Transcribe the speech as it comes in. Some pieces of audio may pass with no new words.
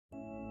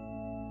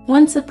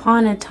Once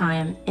upon a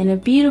time, in a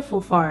beautiful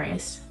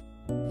forest,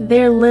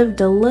 there lived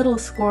a little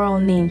squirrel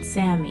named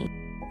Sammy.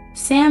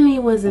 Sammy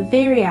was a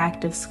very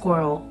active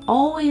squirrel,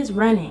 always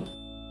running,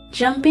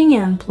 jumping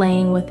and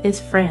playing with his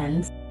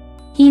friends.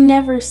 He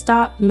never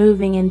stopped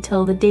moving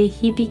until the day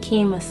he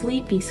became a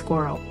sleepy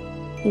squirrel.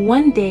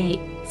 One day,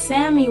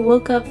 Sammy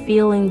woke up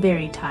feeling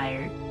very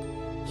tired.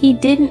 He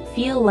didn't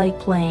feel like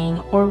playing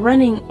or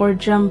running or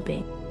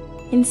jumping.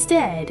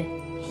 Instead,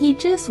 he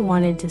just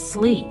wanted to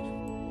sleep.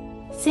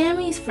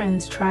 Sammy's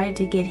friends tried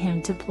to get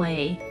him to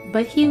play,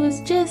 but he was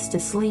just a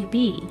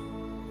sleepy.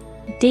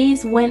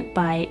 Days went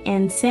by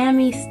and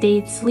Sammy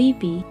stayed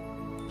sleepy.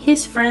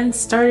 His friends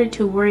started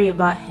to worry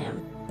about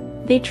him.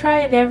 They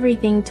tried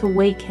everything to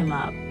wake him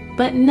up,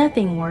 but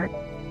nothing worked.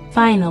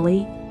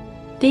 Finally,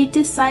 they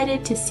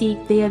decided to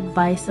seek the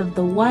advice of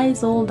the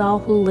wise old owl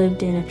who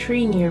lived in a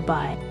tree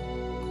nearby.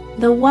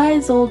 The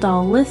wise old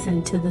owl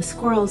listened to the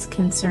squirrel's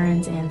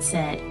concerns and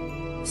said,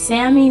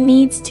 "Sammy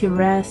needs to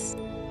rest.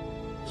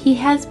 He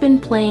has been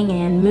playing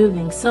and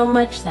moving so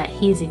much that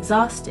he's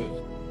exhausted.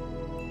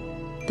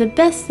 The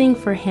best thing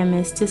for him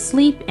is to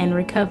sleep and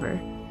recover."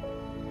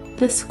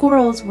 The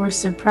squirrels were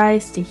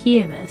surprised to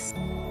hear this.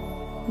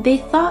 They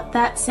thought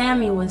that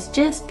Sammy was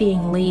just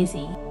being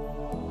lazy.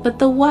 But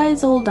the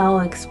wise old owl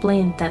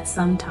explained that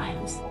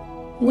sometimes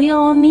we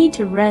all need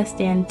to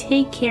rest and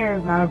take care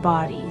of our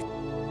bodies.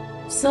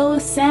 So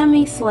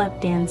Sammy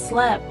slept,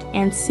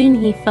 and soon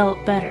he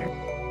felt better.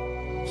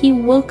 He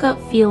woke up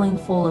feeling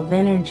full of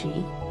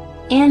energy,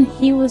 and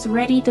he was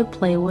ready to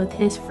play with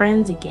his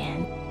friends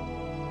again.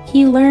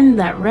 He learned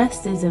that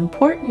rest is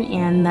important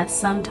and that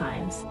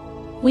sometimes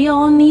we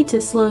all need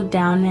to slow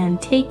down and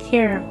take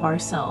care of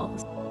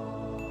ourselves.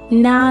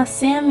 Now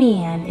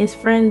Sammy and his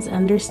friends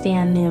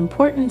understand the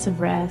importance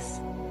of rest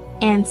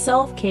and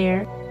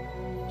self-care.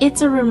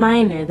 It's a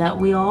reminder that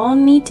we all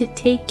need to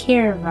take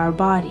care of our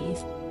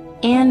bodies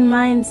and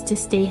minds to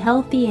stay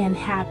healthy and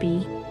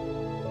happy.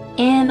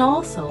 And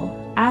also,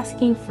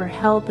 asking for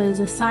help is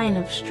a sign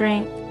of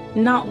strength,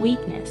 not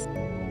weakness.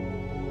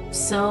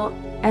 So,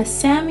 as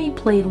Sammy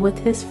played with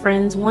his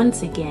friends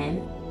once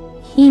again,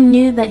 he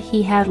knew that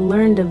he had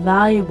learned a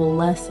valuable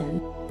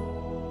lesson.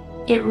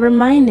 It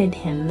reminded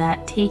him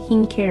that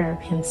taking care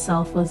of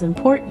himself was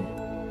important,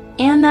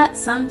 and that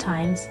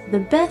sometimes the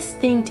best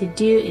thing to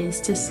do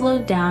is to slow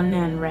down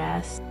and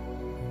rest.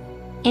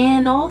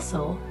 And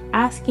also,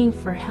 asking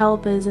for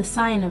help is a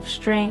sign of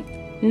strength,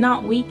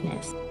 not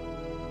weakness.